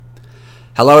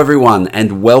Hello everyone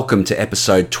and welcome to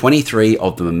episode 23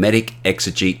 of the Mimetic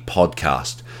Exegete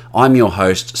podcast. I'm your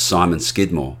host Simon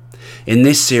Skidmore. In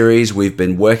this series we've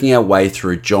been working our way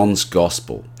through John's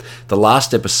Gospel. The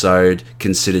last episode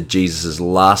considered Jesus'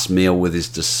 last meal with his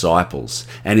disciples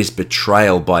and his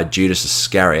betrayal by Judas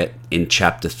Iscariot in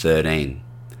chapter 13.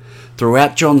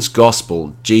 Throughout John's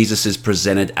Gospel, Jesus is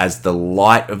presented as the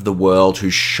light of the world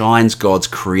who shines God's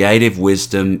creative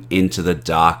wisdom into the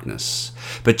darkness.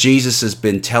 But Jesus has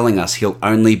been telling us he'll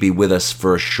only be with us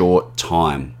for a short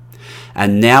time.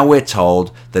 And now we're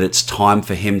told that it's time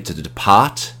for him to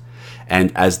depart,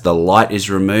 and as the light is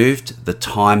removed, the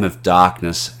time of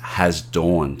darkness has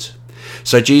dawned.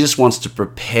 So Jesus wants to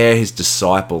prepare his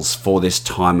disciples for this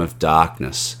time of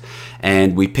darkness.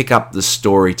 And we pick up the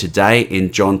story today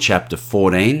in John chapter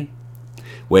 14,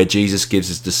 where Jesus gives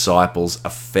his disciples a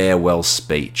farewell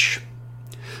speech.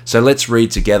 So let's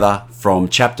read together from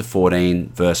chapter 14,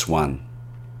 verse 1.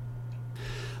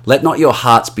 Let not your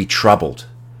hearts be troubled.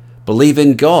 Believe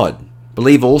in God.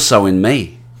 Believe also in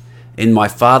me. In my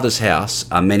Father's house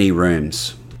are many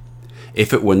rooms.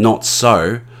 If it were not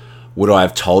so, would I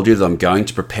have told you that I'm going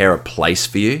to prepare a place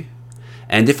for you?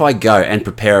 And if I go and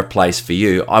prepare a place for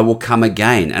you, I will come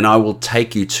again, and I will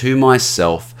take you to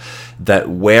myself, that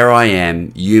where I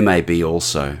am, you may be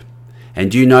also.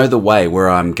 And you know the way where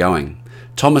I am going.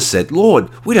 Thomas said, Lord,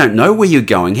 we don't know where you're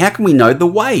going. How can we know the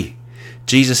way?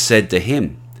 Jesus said to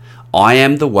him, I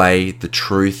am the way, the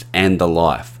truth, and the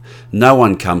life. No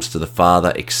one comes to the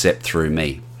Father except through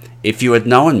me. If you had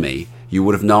known me, you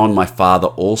would have known my Father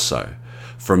also.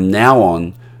 From now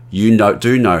on, you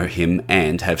do know him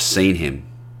and have seen him.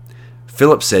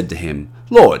 Philip said to him,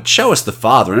 Lord, show us the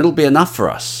Father, and it'll be enough for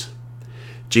us.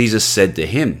 Jesus said to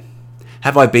him,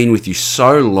 Have I been with you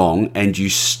so long, and you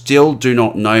still do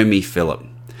not know me, Philip?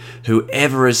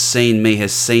 Whoever has seen me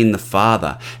has seen the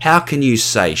Father. How can you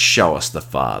say, Show us the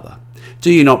Father?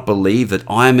 Do you not believe that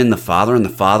I am in the Father, and the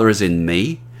Father is in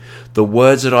me? The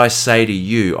words that I say to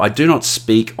you, I do not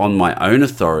speak on my own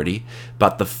authority,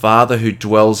 but the Father who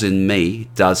dwells in me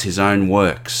does his own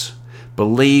works.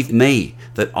 Believe me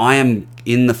that I am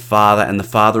in the Father and the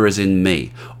Father is in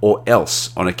me, or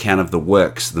else on account of the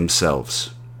works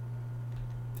themselves.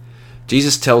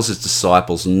 Jesus tells his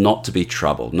disciples not to be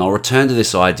troubled, and I'll return to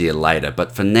this idea later,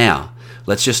 but for now,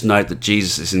 let's just note that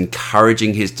Jesus is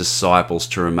encouraging his disciples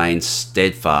to remain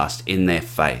steadfast in their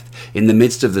faith, in the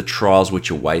midst of the trials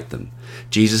which await them.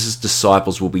 Jesus'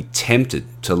 disciples will be tempted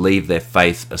to leave their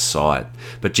faith aside,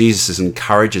 but Jesus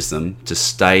encourages them to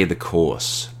stay the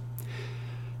course.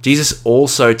 Jesus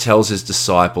also tells his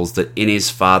disciples that in his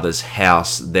Father's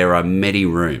house there are many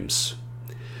rooms.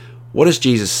 What is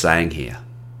Jesus saying here?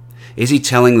 Is he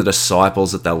telling the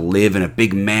disciples that they'll live in a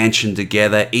big mansion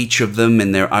together, each of them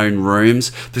in their own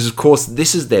rooms? Because of course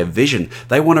this is their vision.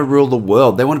 They want to rule the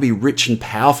world. They want to be rich and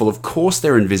powerful. Of course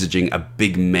they're envisaging a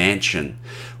big mansion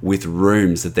with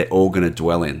rooms that they're all going to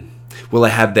dwell in. Will they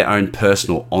have their own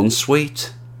personal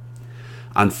ensuite?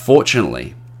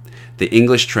 Unfortunately, the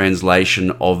English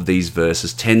translation of these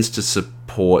verses tends to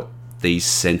support these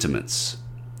sentiments.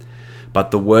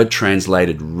 But the word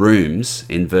translated rooms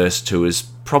in verse 2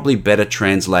 is probably better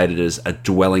translated as a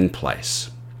dwelling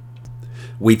place.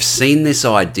 We've seen this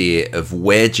idea of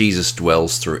where Jesus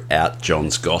dwells throughout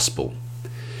John's Gospel.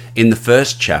 In the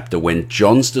first chapter, when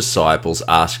John's disciples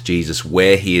ask Jesus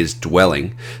where he is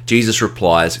dwelling, Jesus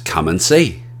replies, Come and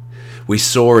see. We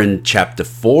saw in chapter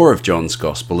 4 of John's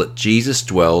Gospel that Jesus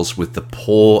dwells with the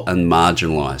poor and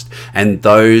marginalized, and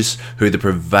those who the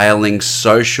prevailing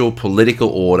social political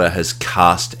order has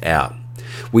cast out.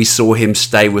 We saw him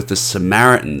stay with the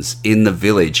Samaritans in the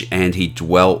village, and he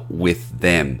dwelt with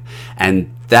them.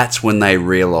 And that's when they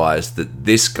realized that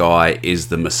this guy is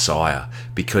the Messiah,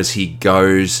 because he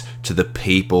goes to the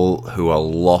people who are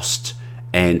lost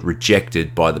and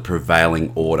rejected by the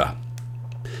prevailing order.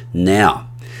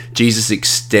 Now, Jesus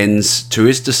extends to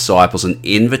his disciples an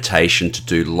invitation to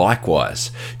do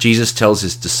likewise. Jesus tells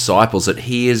his disciples that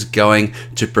he is going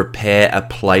to prepare a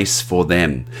place for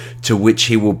them, to which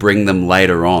he will bring them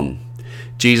later on.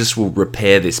 Jesus will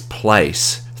prepare this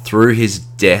place through his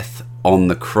death on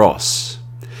the cross.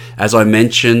 As I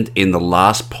mentioned in the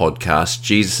last podcast,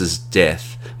 Jesus'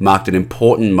 death marked an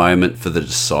important moment for the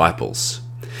disciples.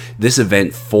 This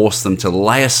event forced them to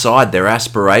lay aside their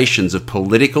aspirations of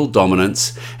political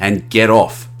dominance and get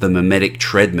off the mimetic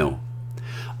treadmill.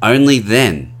 Only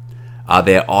then are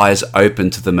their eyes open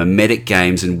to the mimetic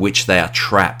games in which they are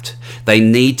trapped. They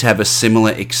need to have a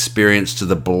similar experience to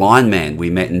the blind man we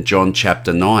met in John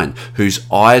chapter 9, whose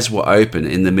eyes were open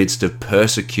in the midst of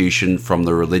persecution from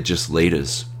the religious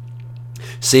leaders.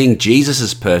 seeing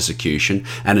Jesus' persecution,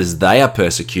 and as they are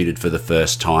persecuted for the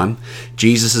first time,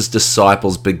 Jesus'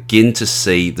 disciples begin to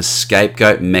see the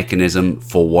scapegoat mechanism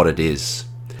for what it is.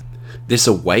 This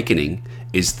awakening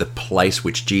is the place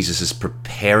which Jesus is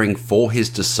preparing for his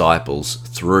disciples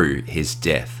through his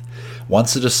death.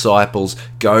 Once the disciples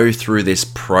go through this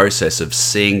process of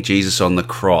seeing Jesus on the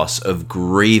cross, of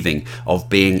grieving, of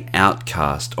being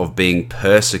outcast, of being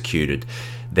persecuted,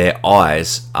 their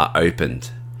eyes are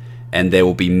opened. And there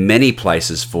will be many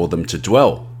places for them to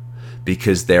dwell,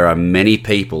 because there are many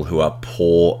people who are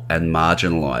poor and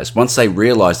marginalized. Once they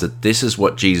realize that this is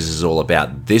what Jesus is all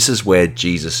about, this is where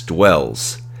Jesus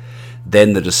dwells,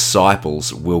 then the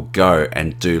disciples will go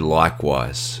and do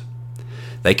likewise.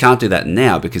 They can't do that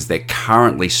now because they're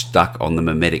currently stuck on the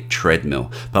mimetic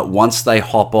treadmill. But once they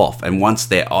hop off and once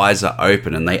their eyes are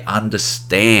open and they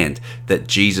understand that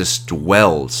Jesus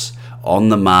dwells on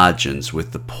the margins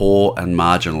with the poor and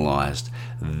marginalized,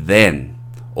 then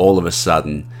all of a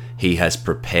sudden he has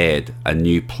prepared a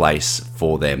new place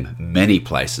for them, many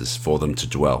places for them to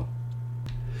dwell.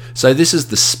 So this is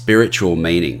the spiritual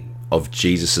meaning of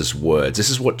Jesus' words. This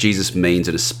is what Jesus means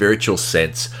in a spiritual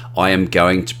sense. I am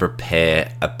going to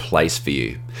prepare a place for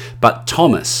you. But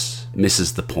Thomas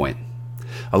misses the point.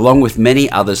 Along with many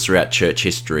others throughout church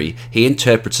history, he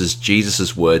interprets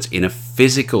Jesus' words in a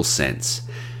physical sense,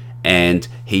 and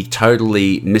he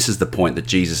totally misses the point that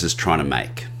Jesus is trying to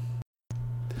make.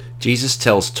 Jesus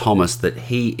tells Thomas that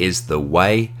he is the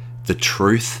way, the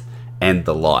truth, and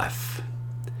the life.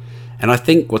 And I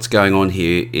think what's going on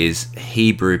here is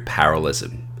Hebrew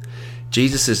parallelism.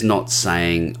 Jesus is not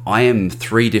saying, I am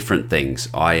three different things.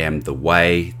 I am the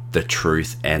way, the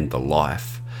truth, and the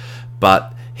life.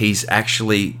 But he's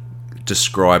actually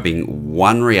describing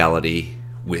one reality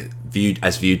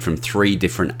viewed from three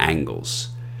different angles.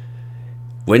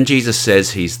 When Jesus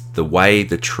says he's the way,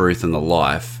 the truth, and the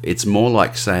life, it's more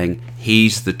like saying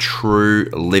he's the true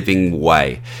living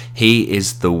way. He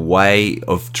is the way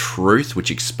of truth,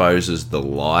 which exposes the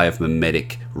lie of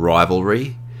mimetic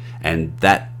rivalry. And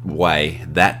that way,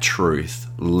 that truth,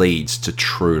 leads to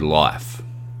true life.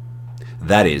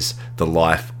 That is the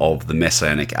life of the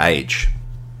Messianic age.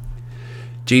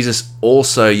 Jesus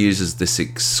also uses this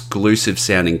exclusive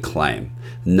sounding claim.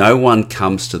 No one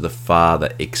comes to the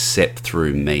Father except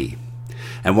through me.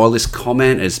 And while this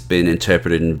comment has been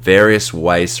interpreted in various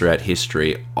ways throughout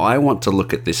history, I want to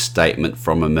look at this statement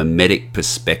from a mimetic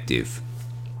perspective.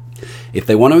 If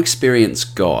they want to experience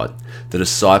God, the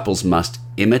disciples must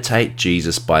imitate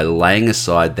Jesus by laying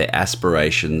aside their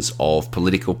aspirations of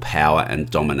political power and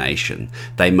domination.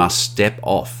 They must step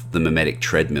off the mimetic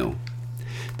treadmill.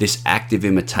 This active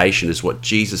imitation is what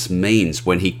Jesus means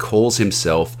when he calls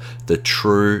himself the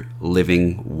true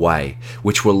living way,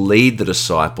 which will lead the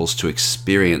disciples to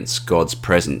experience God's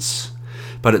presence.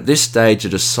 But at this stage, the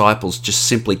disciples just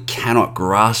simply cannot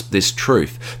grasp this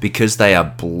truth because they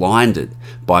are blinded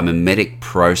by mimetic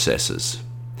processes.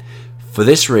 For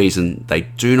this reason, they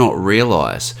do not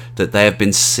realize that they have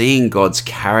been seeing God's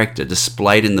character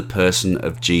displayed in the person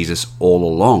of Jesus all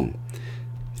along.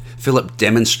 Philip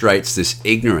demonstrates this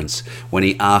ignorance when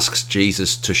he asks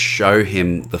Jesus to show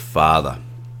him the Father.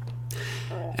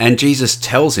 And Jesus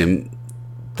tells him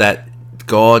that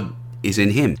God is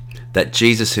in him, that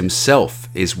Jesus himself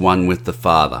is one with the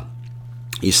Father.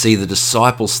 You see, the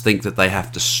disciples think that they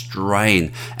have to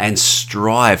strain and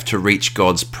strive to reach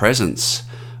God's presence.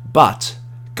 But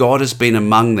God has been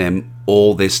among them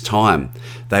all this time.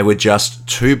 They were just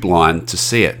too blind to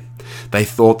see it. They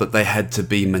thought that they had to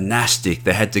be monastic,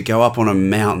 they had to go up on a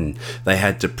mountain, they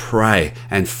had to pray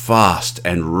and fast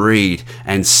and read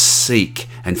and seek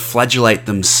and flagellate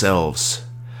themselves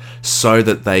so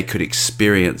that they could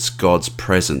experience God's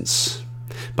presence.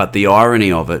 But the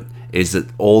irony of it is that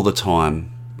all the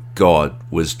time God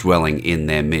was dwelling in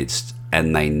their midst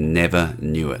and they never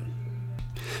knew it.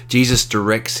 Jesus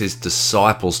directs his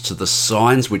disciples to the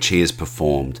signs which he has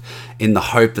performed in the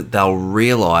hope that they'll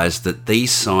realize that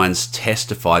these signs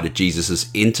testify to Jesus'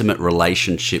 intimate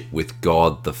relationship with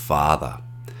God the Father.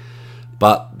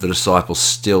 But the disciples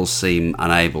still seem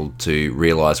unable to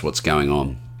realize what's going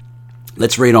on.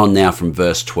 Let's read on now from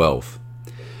verse 12.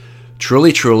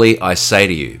 Truly, truly, I say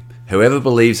to you, whoever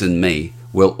believes in me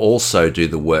will also do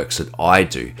the works that I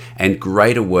do, and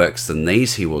greater works than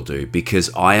these he will do, because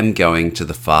I am going to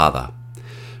the Father.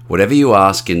 Whatever you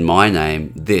ask in my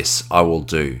name, this I will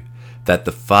do, that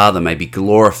the Father may be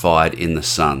glorified in the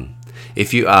Son.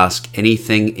 If you ask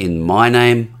anything in my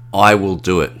name, I will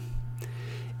do it.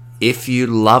 If you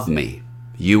love me,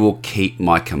 you will keep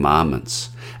my commandments,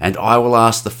 and I will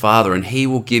ask the Father, and he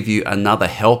will give you another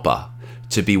helper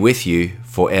to be with you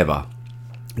forever.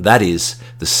 That is,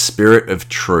 the Spirit of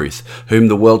truth, whom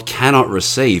the world cannot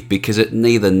receive because it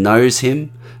neither knows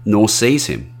him nor sees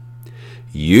him.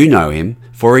 You know him,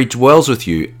 for he dwells with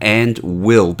you and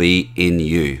will be in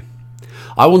you.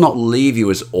 I will not leave you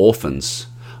as orphans.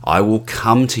 I will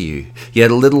come to you.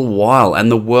 Yet a little while, and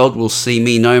the world will see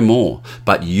me no more.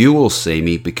 But you will see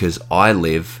me, because I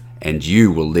live, and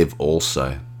you will live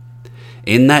also.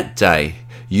 In that day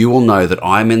you will know that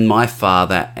I am in my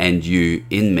Father, and you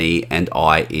in me, and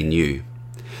I in you.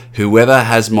 Whoever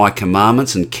has my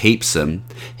commandments and keeps them,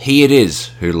 he it is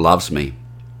who loves me.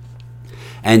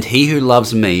 And he who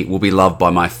loves me will be loved by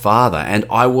my Father, and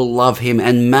I will love him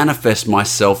and manifest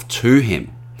myself to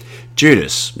him.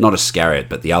 Judas, not Iscariot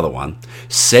but the other one,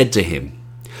 said to him,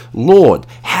 Lord,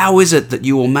 how is it that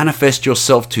you will manifest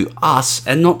yourself to us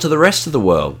and not to the rest of the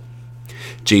world?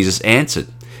 Jesus answered,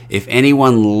 If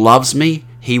anyone loves me,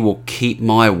 he will keep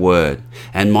my word,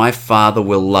 and my Father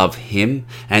will love him,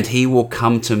 and he will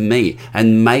come to me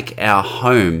and make our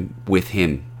home with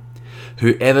him.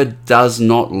 Whoever does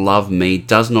not love me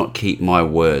does not keep my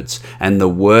words, and the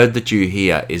word that you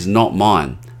hear is not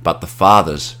mine, but the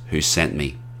Father's who sent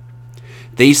me.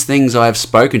 These things I have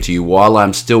spoken to you while I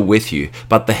am still with you,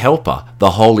 but the Helper,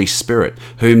 the Holy Spirit,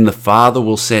 whom the Father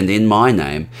will send in my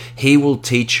name, he will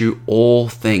teach you all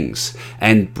things,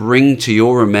 and bring to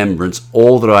your remembrance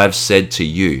all that I have said to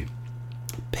you.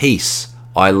 Peace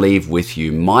I leave with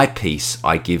you, my peace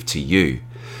I give to you.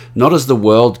 Not as the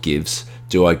world gives,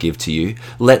 do I give to you.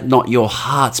 Let not your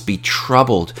hearts be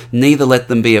troubled, neither let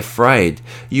them be afraid.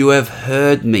 You have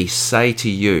heard me say to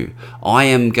you, I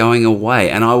am going away,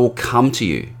 and I will come to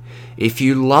you. If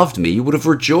you loved me, you would have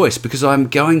rejoiced, because I am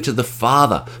going to the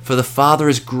Father, for the Father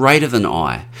is greater than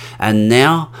I. And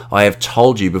now I have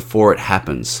told you before it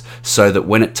happens, so that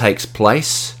when it takes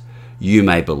place, you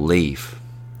may believe.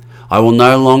 I will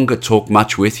no longer talk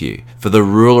much with you, for the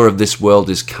ruler of this world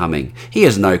is coming. He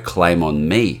has no claim on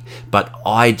me, but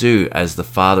I do as the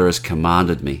Father has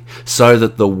commanded me, so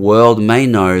that the world may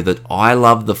know that I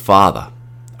love the Father.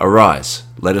 Arise,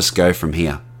 let us go from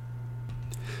here.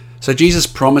 So Jesus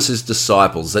promises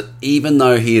disciples that even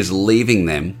though he is leaving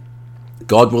them,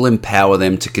 God will empower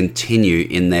them to continue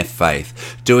in their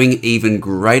faith, doing even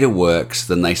greater works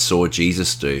than they saw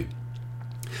Jesus do.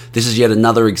 This is yet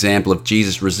another example of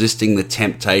Jesus resisting the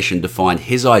temptation to find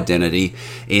his identity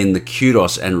in the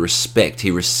kudos and respect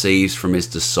he receives from his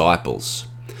disciples.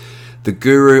 The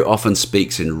guru often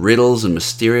speaks in riddles and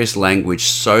mysterious language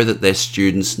so that their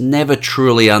students never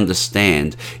truly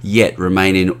understand, yet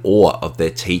remain in awe of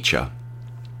their teacher.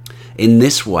 In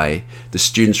this way, the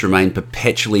students remain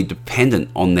perpetually dependent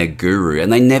on their guru,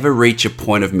 and they never reach a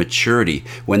point of maturity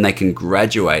when they can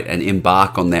graduate and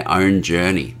embark on their own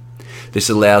journey. This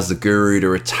allows the guru to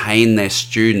retain their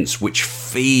students, which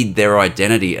feed their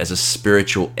identity as a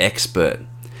spiritual expert.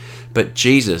 But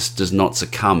Jesus does not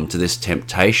succumb to this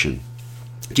temptation.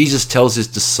 Jesus tells his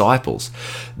disciples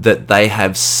that they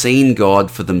have seen God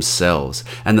for themselves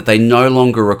and that they no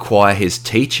longer require his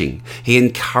teaching. He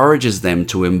encourages them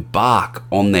to embark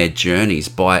on their journeys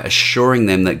by assuring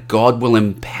them that God will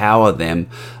empower them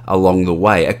along the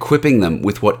way, equipping them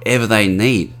with whatever they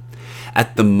need.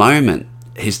 At the moment,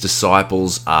 his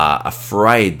disciples are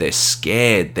afraid, they're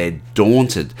scared, they're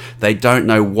daunted. They don't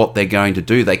know what they're going to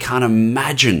do. They can't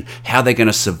imagine how they're going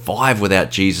to survive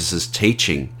without Jesus'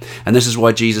 teaching. And this is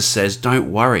why Jesus says,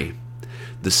 don't worry.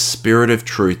 The Spirit of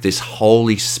truth, this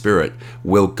Holy Spirit,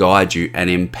 will guide you and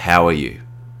empower you.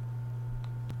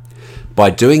 By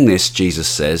doing this, Jesus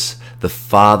says, the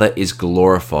Father is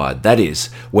glorified. That is,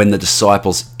 when the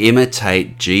disciples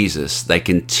imitate Jesus, they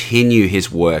continue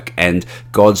his work and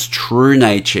God's true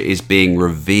nature is being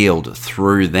revealed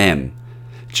through them,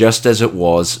 just as it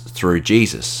was through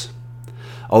Jesus.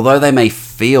 Although they may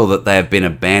feel that they have been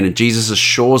abandoned, Jesus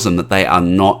assures them that they are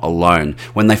not alone.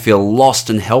 When they feel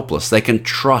lost and helpless, they can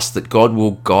trust that God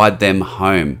will guide them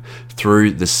home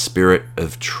through the Spirit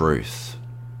of truth.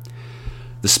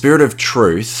 The Spirit of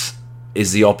truth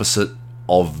is the opposite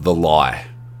of the lie.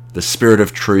 The Spirit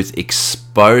of truth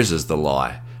exposes the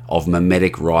lie of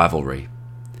mimetic rivalry.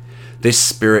 This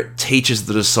Spirit teaches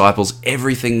the disciples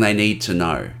everything they need to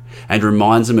know and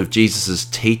reminds them of Jesus'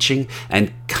 teaching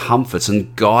and comforts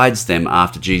and guides them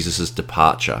after Jesus'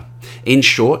 departure. In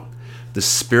short, the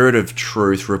Spirit of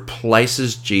truth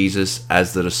replaces Jesus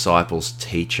as the disciples'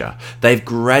 teacher. They've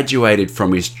graduated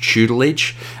from his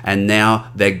tutelage, and now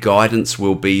their guidance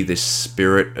will be this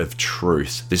Spirit of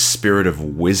truth, this Spirit of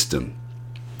wisdom.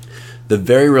 The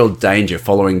very real danger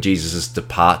following Jesus'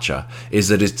 departure is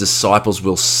that his disciples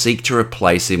will seek to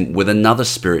replace him with another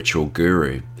spiritual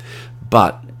guru.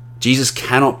 But Jesus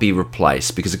cannot be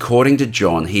replaced because according to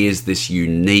John, he is this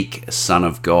unique Son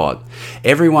of God.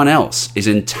 Everyone else is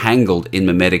entangled in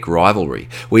mimetic rivalry.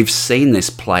 We've seen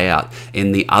this play out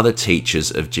in the other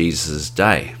teachers of Jesus'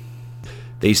 day.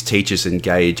 These teachers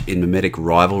engage in mimetic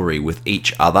rivalry with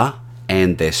each other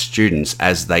and their students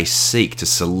as they seek to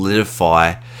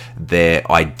solidify their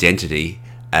identity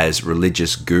as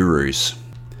religious gurus.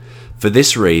 For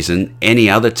this reason, any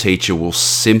other teacher will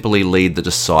simply lead the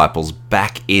disciples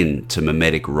back into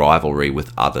mimetic rivalry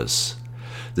with others.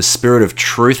 The Spirit of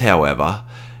truth, however,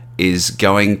 is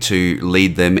going to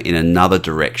lead them in another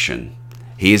direction.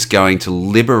 He is going to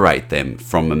liberate them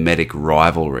from mimetic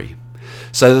rivalry.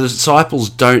 So the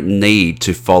disciples don't need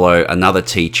to follow another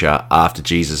teacher after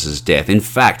Jesus' death. In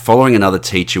fact, following another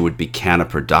teacher would be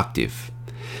counterproductive.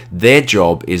 Their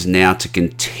job is now to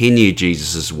continue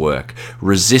Jesus' work,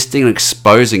 resisting and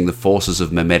exposing the forces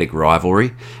of mimetic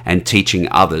rivalry and teaching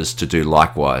others to do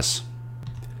likewise.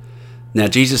 Now,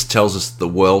 Jesus tells us the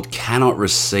world cannot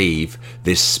receive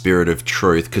this Spirit of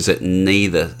truth because it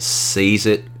neither sees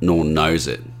it nor knows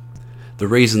it. The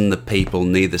reason the people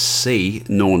neither see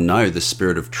nor know the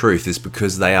Spirit of truth is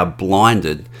because they are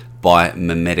blinded by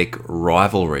mimetic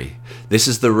rivalry. This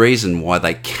is the reason why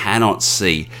they cannot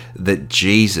see that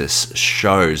Jesus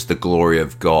shows the glory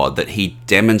of God, that he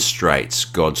demonstrates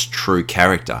God's true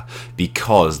character,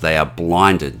 because they are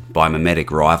blinded by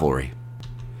mimetic rivalry.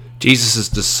 Jesus'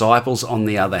 disciples, on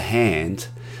the other hand,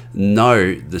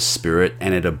 know the Spirit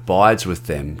and it abides with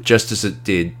them, just as it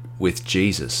did with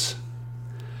Jesus.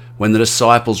 When the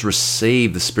disciples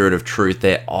receive the Spirit of truth,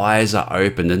 their eyes are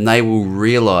opened and they will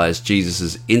realize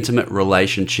Jesus' intimate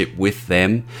relationship with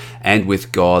them and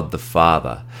with God the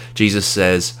Father. Jesus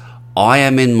says, "I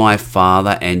am in my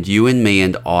Father and you in me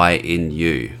and I in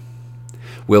you."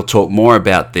 We'll talk more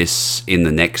about this in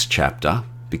the next chapter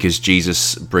because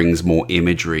Jesus brings more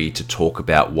imagery to talk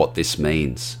about what this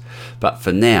means. But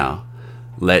for now,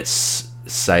 let's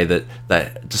say that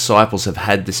the disciples have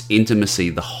had this intimacy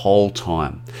the whole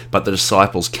time, but the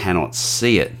disciples cannot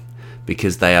see it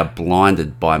because they are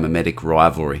blinded by mimetic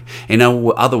rivalry. In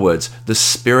other words, the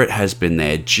Spirit has been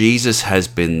there, Jesus has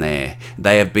been there.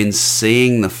 They have been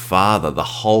seeing the Father the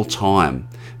whole time,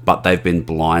 but they've been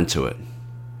blind to it.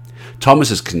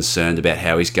 Thomas is concerned about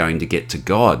how he's going to get to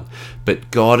God,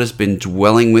 but God has been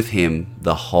dwelling with him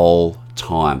the whole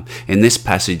time. In this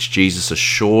passage, Jesus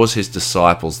assures his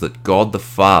disciples that God the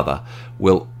Father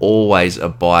will always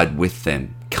abide with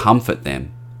them, comfort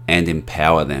them, and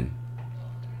empower them.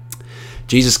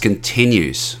 Jesus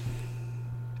continues,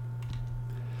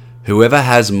 "Whoever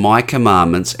has my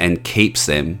commandments and keeps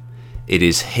them, it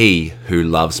is he who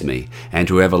loves me. And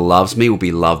whoever loves me will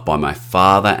be loved by my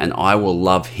Father, and I will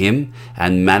love him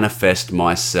and manifest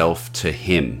myself to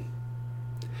him."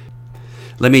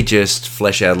 Let me just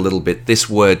flesh out a little bit. This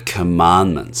word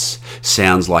commandments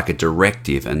sounds like a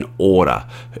directive, an order.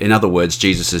 In other words,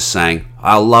 Jesus is saying,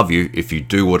 "I'll love you if you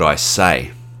do what I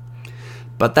say."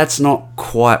 But that's not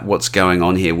quite what's going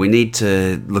on here. We need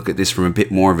to look at this from a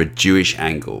bit more of a Jewish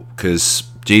angle because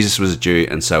Jesus was a Jew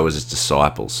and so was his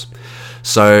disciples.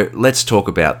 So let's talk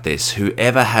about this.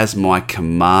 Whoever has my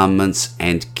commandments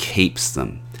and keeps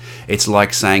them. It's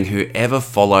like saying whoever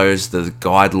follows the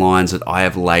guidelines that I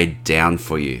have laid down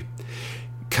for you.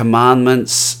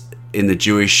 Commandments in the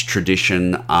Jewish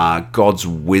tradition are God's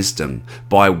wisdom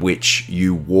by which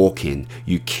you walk in.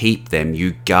 You keep them,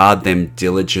 you guard them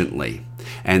diligently.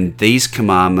 And these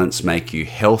commandments make you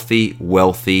healthy,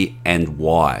 wealthy, and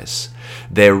wise.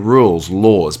 They're rules,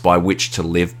 laws by which to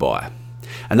live by.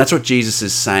 And that's what Jesus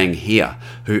is saying here.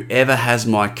 Whoever has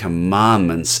my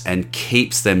commandments and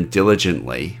keeps them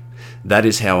diligently, that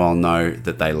is how I'll know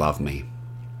that they love me.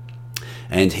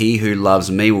 And he who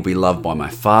loves me will be loved by my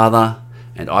Father,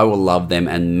 and I will love them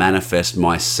and manifest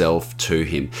myself to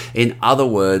him. In other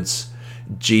words,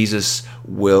 Jesus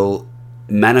will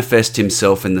manifest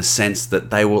himself in the sense that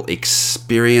they will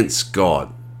experience God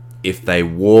if they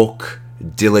walk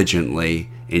diligently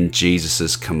in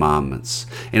Jesus' commandments.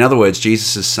 In other words,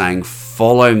 Jesus is saying,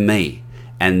 follow me,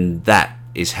 and that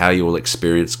is how you will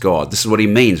experience God. This is what he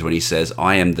means when he says,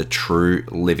 I am the true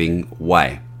living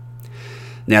way.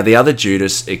 Now, the other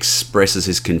Judas expresses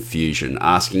his confusion,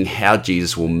 asking how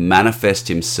Jesus will manifest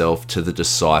himself to the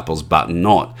disciples, but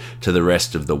not to the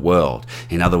rest of the world.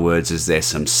 In other words, is there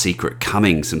some secret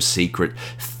coming, some secret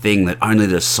thing that only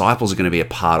the disciples are going to be a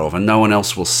part of and no one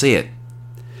else will see it?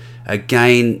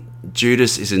 Again,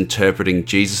 Judas is interpreting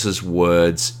Jesus'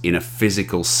 words in a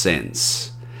physical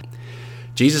sense.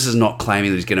 Jesus is not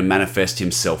claiming that he's going to manifest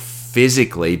himself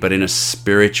physically, but in a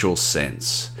spiritual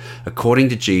sense. According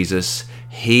to Jesus,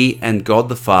 He and God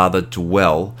the Father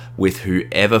dwell with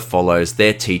whoever follows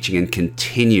their teaching and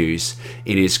continues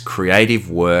in his creative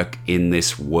work in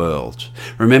this world.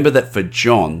 Remember that for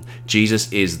John,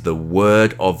 Jesus is the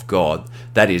Word of God.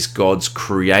 That is God's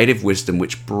creative wisdom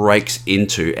which breaks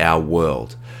into our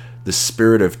world. The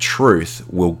Spirit of truth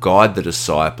will guide the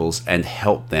disciples and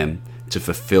help them to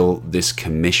fulfill this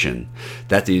commission.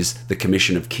 That is the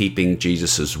commission of keeping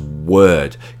Jesus'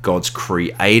 word, God's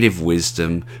creative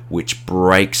wisdom which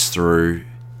breaks through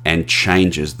and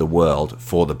changes the world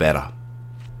for the better.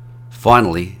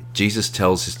 Finally, Jesus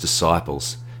tells his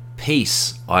disciples,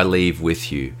 "Peace I leave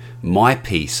with you, my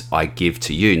peace I give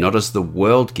to you, not as the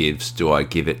world gives do I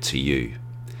give it to you."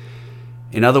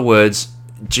 In other words,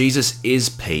 Jesus is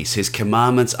peace. His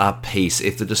commandments are peace.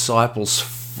 If the disciples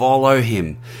follow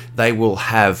him, they will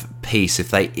have peace. If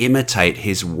they imitate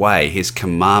his way, his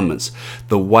commandments,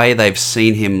 the way they've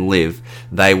seen him live,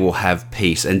 they will have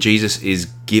peace. And Jesus is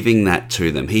giving that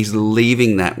to them. He's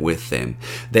leaving that with them.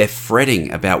 They're fretting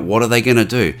about what are they going to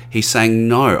do. He's saying,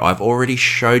 no, I've already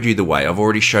showed you the way. I've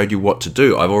already showed you what to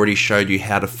do. I've already showed you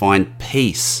how to find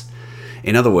peace.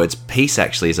 In other words, peace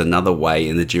actually is another way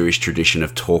in the Jewish tradition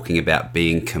of talking about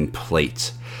being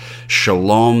complete.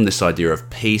 Shalom, this idea of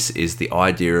peace, is the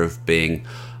idea of being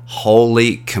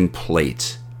wholly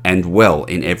complete and well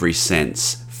in every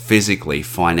sense. Physically,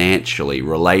 financially,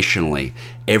 relationally,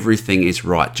 everything is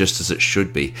right just as it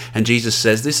should be. And Jesus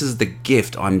says, this is the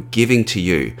gift I'm giving to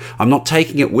you. I'm not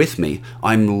taking it with me,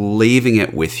 I'm leaving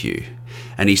it with you.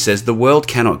 And he says, the world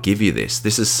cannot give you this.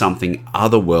 This is something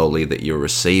otherworldly that you're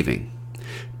receiving.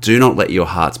 Do not let your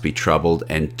hearts be troubled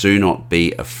and do not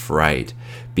be afraid,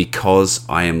 because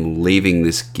I am leaving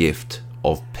this gift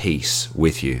of peace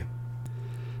with you.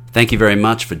 Thank you very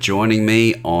much for joining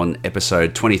me on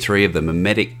episode 23 of the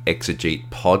Mimetic Exegete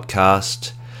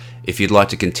podcast. If you'd like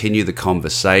to continue the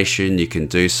conversation, you can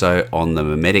do so on the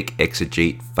Mimetic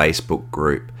Exegete Facebook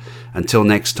group. Until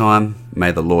next time,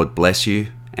 may the Lord bless you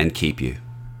and keep you.